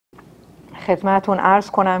خدمتون عرض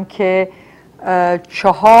کنم که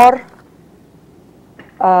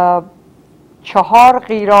چهار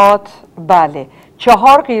قیراط، بله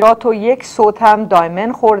 4 قیراط و 1 سوتم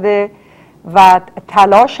دایمن خورده و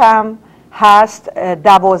تلاشم هست 12.88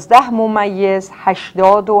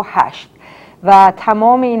 و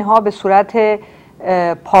تمام اینها به صورت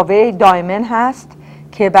پاوه دایمن هست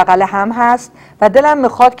که بغل هم هست و دلم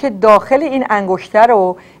میخواد که داخل این انگشتر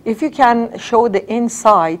رو if you can show the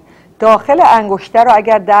inside، داخل انگشتر رو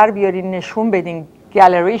اگر در بیارین نشون بدین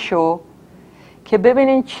گالریشو که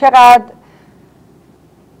ببینین چقدر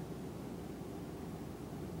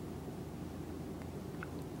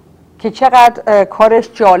کارش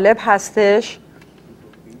جالب هستش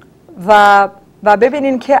و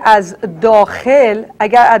ببینین که از داخل،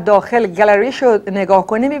 اگر از داخل گالریش رو نگاه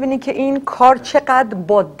کنیم ببینین که این کار چقدر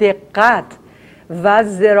با دقت و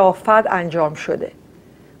ظرافت انجام شده.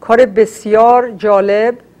 کار بسیار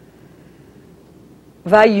جالب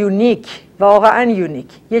و یونیک، واقعا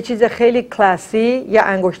یونیک. یه چیز خیلی کلاسی، یه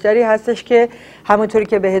انگشتری هستش که همونطوری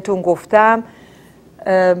که بهتون گفتم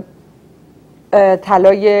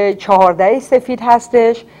طلای 14 سفید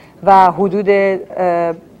هستش و حدود 12.88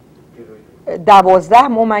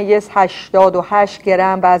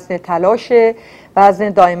 گرم وزن تلاشه. وزن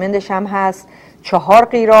دایمندش هم هست 4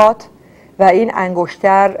 قیراط و این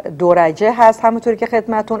انگشتر دورجه هست همونطوری که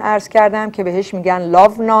خدمتون عرض کردم که بهش میگن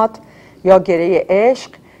لاو نات یا گره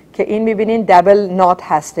عشق، که این میبینین دبل نات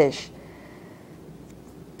هستش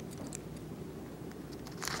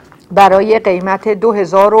برای قیمت $2550.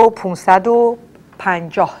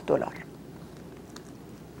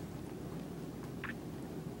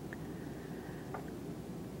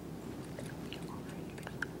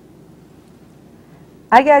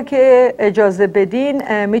 اگر که اجازه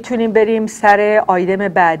بدین میتونیم بریم سر آیدم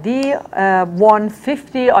بعدی.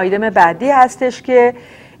 150 آیدم بعدی هستش که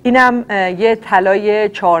اینم یه طلای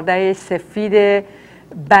 14 سفید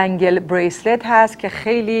بنگل بریسلت هست که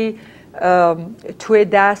خیلی توی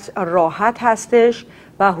دست راحت هستش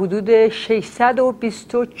و حدود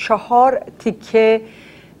 624 تیکه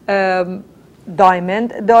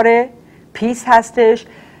دایمند داره، پیس هستش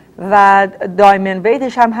و دایمند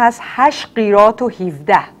ویتش هم هست 8 قیراط و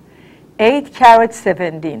 17 8 کارات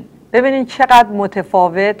 17. ببینید چقدر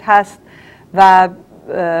متفاوت هست و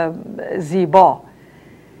زیبا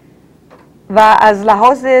و از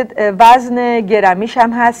لحاظ وزن گرمیش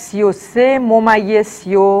هم هست 33.31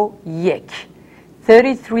 33.31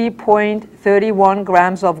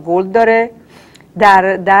 grams of gold داره.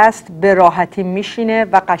 در دست به راحتی میشینه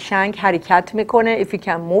و قشنگ حرکت میکنه. If you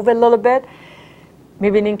can move a little bit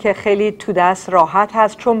میبینین که خیلی تو دست راحت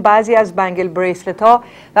هست، چون بعضی از بنگل بریسلت ها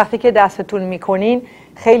وقتی که دستتون میکنین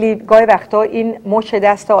خیلی گاهی وقتا این مچ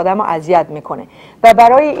دست آدم رو اذیت میکنه و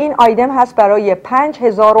برای این آیدم هست برای $5,700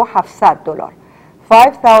 $5,700.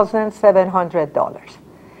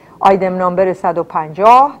 آیدم نامبر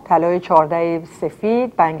 150 طلای 14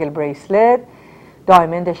 سفید بنگل بریسلت،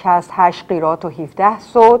 دایمندش هست 8 قیراط و 17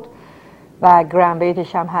 سوت و گرم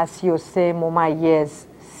ویتش هم هست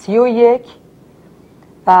 33.31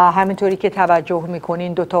 و همینطوری که توجه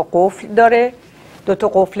میکنین 2 تا قفل داره، 2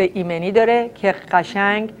 تا قفل ایمنی داره که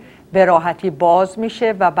قشنگ به راحتی باز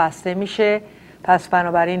میشه و بسته میشه، پس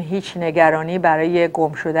بنابراین هیچ نگرانی برای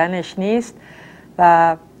گم شدنش نیست.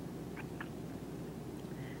 و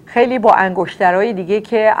خیلی با انگشترهای دیگه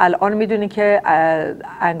که الان میدونی که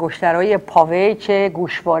انگشترهای پاوه، چه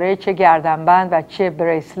گوشواره، چه گردنبند و چه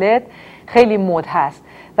بریسلت خیلی مد هست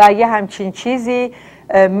و یه همچین چیزی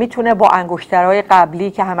میتونه با انگشترهای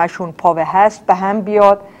قبلی که همشون پاوه هست به هم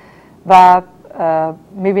بیاد و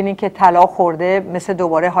میبینین که طلا خورده، مثل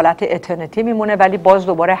دوباره حالت اترنیتی میمونه ولی باز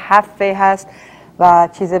دوباره هفته هست و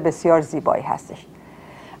چیز بسیار زیبایی هستش.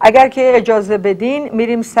 اگر که اجازه بدین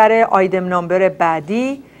میریم سر آیدم نامبر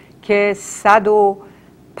بعدی که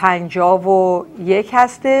 151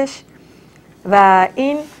 هستش و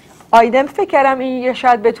این آیدم فکر کردم این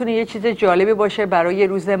شاید بتونه یه چیز جالبی باشه برای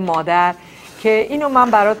روز مادر، که اینو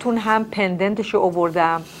من براتون هم پندنتشو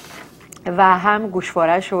آوردم و هم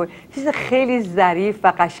گوشواره‌شو، چیز خیلی ظریف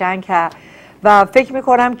و قشنگ و فکر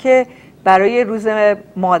میکنم که برای روز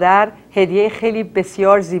مادر هدیه خیلی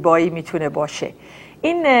بسیار زیبایی میتونه باشه.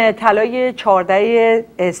 این طلای 14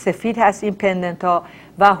 سفید هست این پندنتا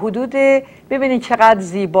و حدود ببینید چقدر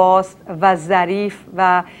زیباست و ظریف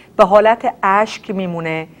و به حالت اشک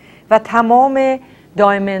میمونه و تمام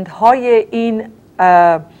دایمندهای این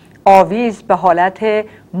آویز به حالت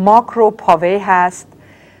ماکرو پاوه هست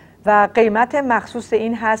و قیمت مخصوص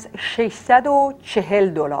این هست $640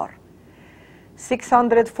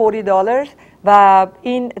 $640 و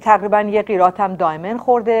این تقریبا 1 قیراط هم دایمند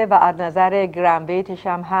خورده و از نظر گرم ویتش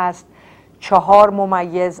هم هست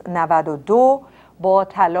 4/92 با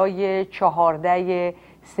طلای 14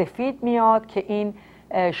 سفید میاد که این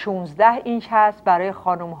 16 اینچ هست برای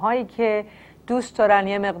خانم هایی که دوست دارن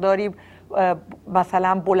یه مقداری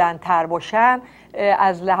مثلا بلندتر باشن.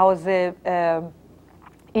 از لحاظ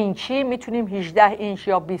اینچی میتونیم 18 اینچ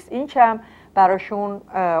یا 20 اینچ هم براشون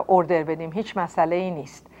اوردر بدیم، هیچ مسئله ای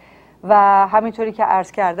نیست. و همینطوری که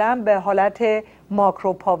عرض کردم به حالت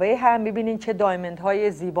ماکرو پاوه هم میبینین چه دایموند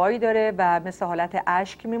های زیبایی داره و مثل حالت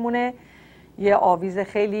اشک میمونه. یه آویز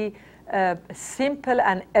خیلی simple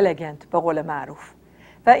and elegant به قول معروف.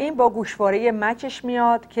 و این با گوشواره مچش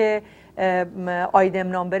میاد که آیدم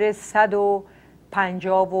نامبر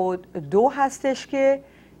 152 هستش که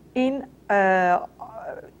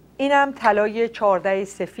اینم طلای 14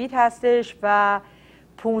 سفید هستش و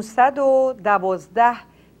 512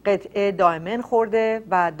 قطعه دایمن خورده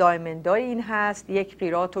و دایمندای این هست 1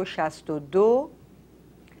 قیراط و 62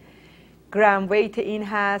 گرم. ویت این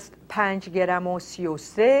هست 5 گرم و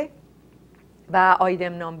 33 و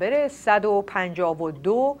آیدم نامبر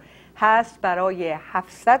 152 هست برای $795.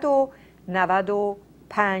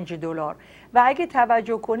 و اگه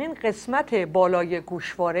توجه کنین قسمت بالای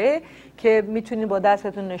گوشواره که میتونین با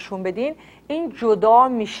دستتون نشون بدین این جدا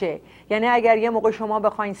میشه، یعنی اگر یه موقع شما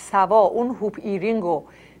بخواین سوا اون هوپ ایرینگ رو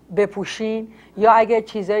بپوشین یا اگر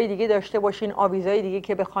چیزای دیگه داشته باشین، آویزای دیگه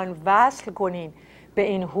که بخواین وصل کنین به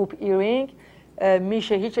این هوپ ایرینگ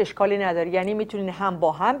میشه، هیچ اشکالی نداره. یعنی میتونین هم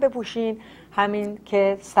با هم بپوشین همین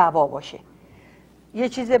که سوا باشه. یه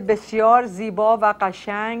چیز بسیار زیبا و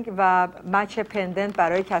قشنگ و مچ پندنت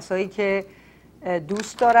برای کسایی که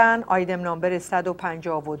دوست دارن. آیدم نامبر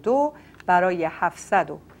 152 برای $795.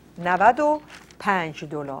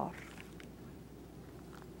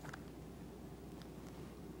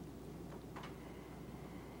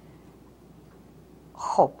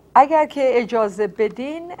 خب اگر که اجازه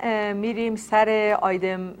بدین میریم سر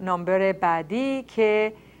آیدم نامبر بعدی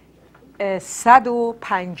که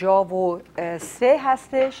 153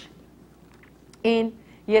 هستش. این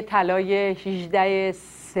یه طلای 18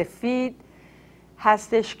 سفید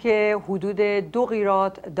هستش که حدود 2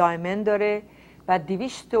 قیراط دایمن داره و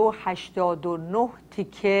 289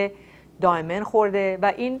 تیکه دایمن خورده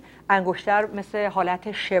و این انگشتر مثل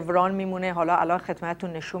حالت شوران میمونه. حالا الان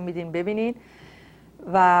خدمتتون نشون میدیم ببینین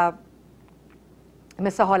و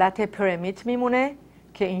مثل حالت پیرامید میمونه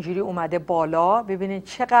که اینجوری اومده بالا. ببینید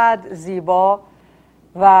چقدر زیبا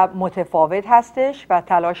و متفاوت هستش و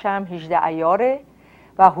تلاش هم 18 عیاره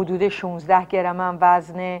و حدود 16 گرم هم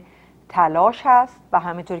وزن تلاش هست و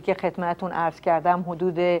همینطوری که خدمتتون عرض کردم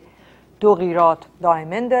حدود 2 قیراط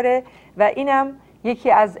دایمن داره و اینم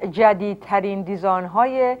یکی از جدیدترین دیزاین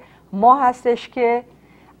های ما هستش که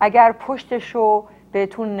اگر پشتش رو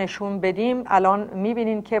بهتون نشون بدیم الان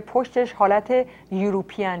میبینین که پشتش حالت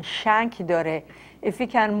یوروپیان شنک داره. If you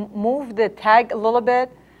can move the tag a little bit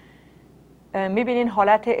میبینین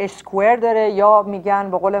حالت اسکوئر داره یا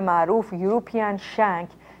میگن به قول معروف یوروپیان شنک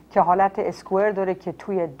که حالت اسکوئر داره که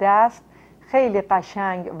توی دست خیلی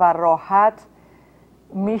قشنگ و راحت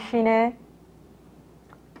میشینه.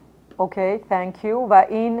 اوکی thank you. و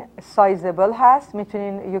این سایزبل هست،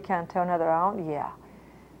 میتونین you can turn it around.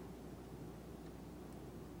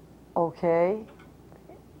 اوکی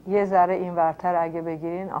یه ذره این ورتر اگه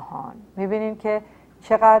بگیرین آهان میبینین که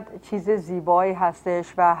چقدر چیز زیبایی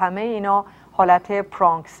هستش و همه اینا حالت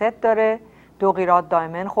پرانک ست داره. 2 قیراط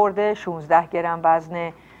دایمن خورده، 16 گرم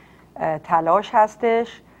وزن تلاش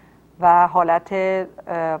هستش و حالت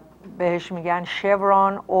بهش میگن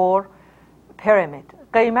شوران اور پیرامید.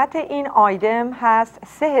 قیمت این آیدم هست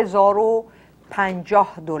 $3050.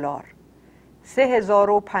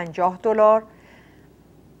 $3050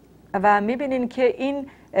 و میبینین که این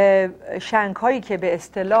شنک هایی که به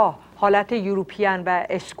اصطلاح حالت یوروپیان و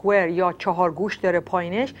اسکوئر یا 4 گوش داره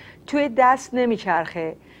پایینش توی دست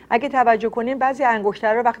نمیچرخه. اگه توجه کنین بعضی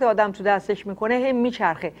انگشتر رو وقتی آدم تو دستش میکنه هم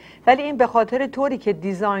میچرخه، ولی این به خاطر طوری که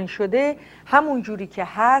دیزاین شده همون جوری که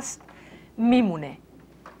هست میمونه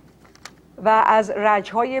و از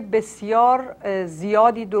رجهای بسیار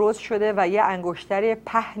زیادی درست شده و یه انگشتر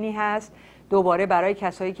پهنی هست دوباره برای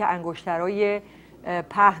کسایی که انگشترهای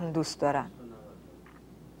پهن دوست دارن.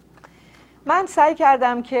 من سعی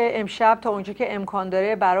کردم که امشب تا اونجا که امکان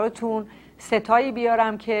داره براتون ستایی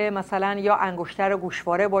بیارم که مثلا یا انگشتر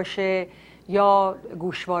گوشواره باشه یا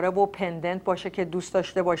گوشواره و پندنت باشه که دوست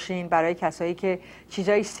داشته باشین برای کسایی که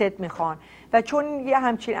چیزایی ست میخوان. و چون یه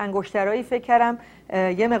همچین انگشترهایی فکر کردم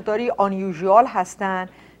یه مقداری آنیوژوال هستن،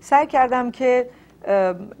 سعی کردم که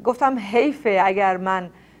گفتم حیفه اگر من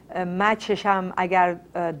مچشم اگر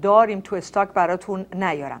داریم تو استاک براتون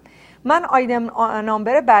نیارم. من آیدم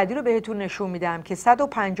نامبر بعدی رو بهتون نشون میدم که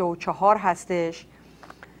 154 هستش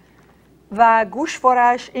و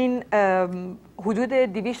گوشوارش این حدود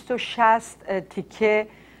 260 تیکه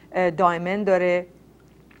دایمند داره.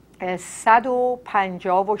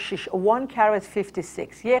 156 1 carat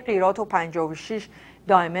 56 یه قیراط و 56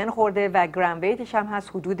 دایمند خورده و گرم ویتش هم هست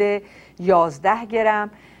حدود 11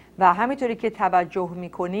 گرم و همینطوری که توجه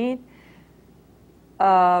میکنید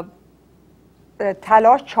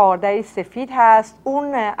طلاش 14 سفید هست.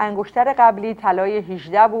 اون انگشتر قبلی طلای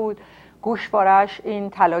 18 بود، گوشوارش این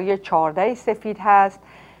طلای 14 سفید هست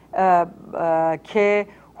که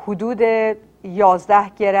حدود 11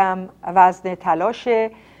 گرم وزن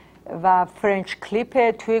طلاشه و فرنچ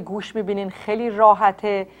کلیپ توی گوش میبینین خیلی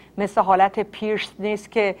راحته، مثل حالت پیرس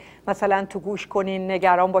نیست که مثلا تو گوش کنین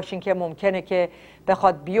نگران باشین که ممکنه که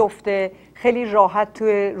بخواد بیفته. خیلی راحت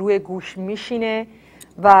توی روی گوش میشینه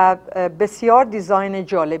و بسیار دیزاین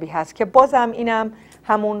جالبی هست که بازم اینم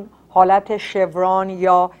همون حالت شوران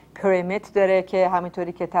یا پیرمید داره که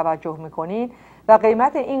همینطوری که توجه میکنین و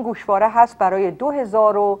قیمت این گوشواره هست برای $2200.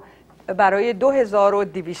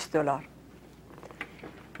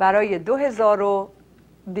 برای $2200.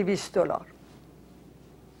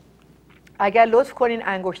 اگر لطف کنین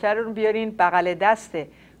انگشتر رو بیارین بغل دست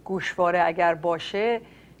گوشواره اگر باشه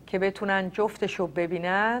که بتونن جفتشو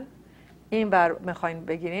ببینن. این بر میخواین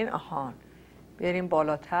بگیرین، آهان بیارین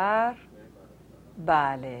بالاتر.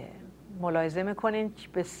 بله ملاحظه میکنین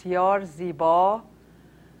بسیار زیبا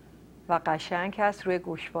و قشنگ هست. روی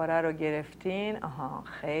گوشواره رو گرفتین، آها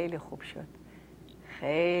خیلی خوب شد،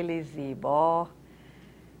 خیلی زیبا،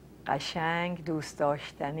 قشنگ، دوست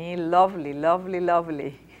داشتنی، لافلی لافلی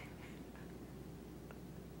لافلی،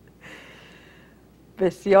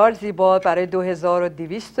 بسیار زیبا برای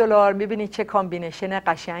 $2200. میبینید چه کامبینیشن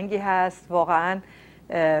قشنگی هست واقعا،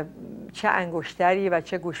 چه انگشتری و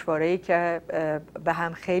چه گوشواره‌ای که به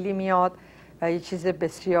هم خیلی میاد و یه چیز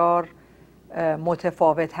بسیار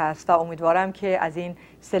متفاوت هست و امیدوارم که از این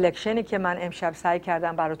سلکشنی که من امشب سعی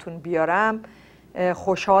کردم براتون بیارم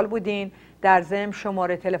خوشحال بودین. در ضمن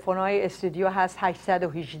شماره تلفن‌های استودیو هست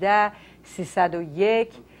 818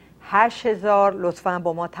 301 8000. لطفاً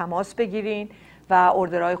با ما تماس بگیرین و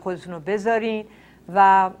اوردرهای خودتون رو بذارین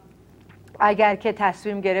و اگر که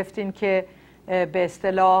تصمیم گرفتین که به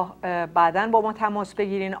اصطلاح بعداً با ما تماس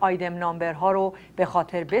بگیرین، آیدم نامبرها رو به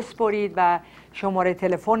خاطر بسپرید و شماره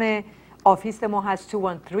تلفن آفیس ما هست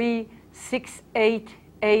 213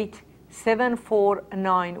 688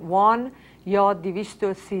 7491 یا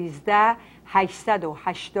 213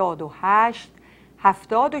 888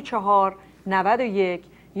 74 91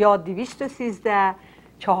 یا 213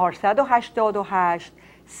 488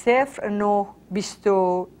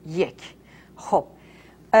 0921. خب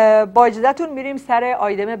با اجازهتون میریم سر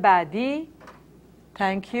آیدم بعدی.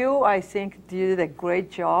 Thank you. I think you did a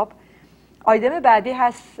great job. آیدم بعدی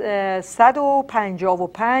هست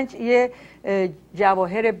 155. یه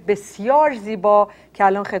جواهر بسیار زیبا که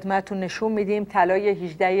الان خدمتتون نشون میدیم. طلای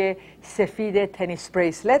 18 سفید تنیس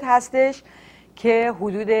بریسلت هستش که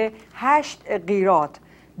حدود 8 قیراط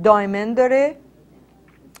دایمند داره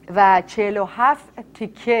و 47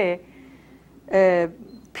 تیکه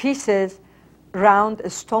پیسز راوند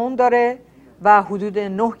استون داره و حدود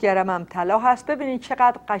 9 گرم هم طلا هست. ببینید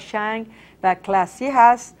چقدر قشنگ و کلاسی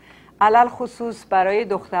هست، علل خصوص برای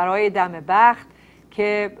دخترای دم بخت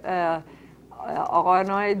که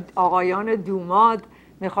آقایان دوماد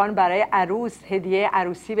میخوان برای عروس هدیه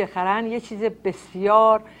عروسی بخرن. یه چیز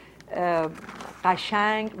بسیار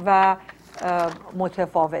قشنگ و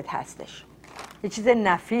متفاوت هستش، یه چیز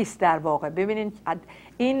نفیس در واقع. ببینید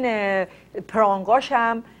این پرانگاش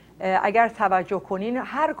هم اگر توجه کنین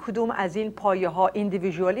هر کدوم از این پایه ها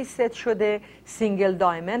ایندیویژوالی ست شده، سینگل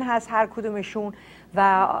دایمند هست هر کدومشون و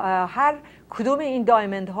هر کدوم این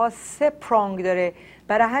دایمند ها 3 پرانگ داره.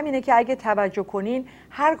 برای همینه که اگه توجه کنین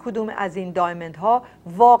هر کدوم از این دایمند ها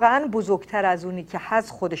واقعا بزرگتر از اونی که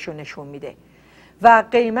هست خودشو نشون میده و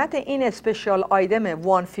قیمت این اسپشیال آیدم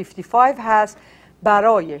 155 هست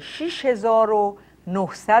برای $6985.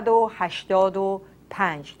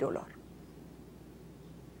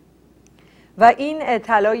 و این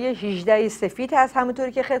طلای 18 سفید هست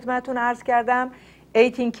همونطوری که خدمتتون عرض کردم.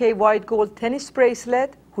 18K White Gold Tennis Bracelet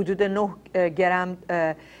حدود 9 گرم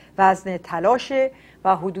وزن طلاشه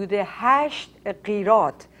و حدود 8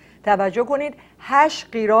 قیراط. توجه کنید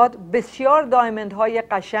 8 قیراط، بسیار دایمند های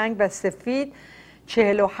قشنگ و سفید.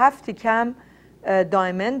 47 کم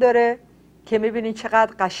دایمند داره که میبینید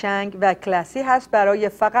چقدر قشنگ و کلاسی هست برای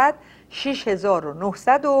فقط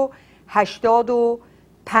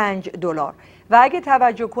 $6985. و اگه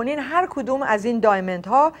توجه کنین هر کدوم از این دایموند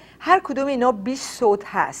ها هر کدوم اینا 20 سوت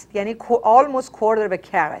هست، یعنی almost quarter of a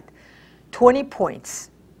carat 20 points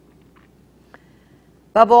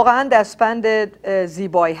و واقعا دستبند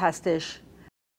زیبایی هستش.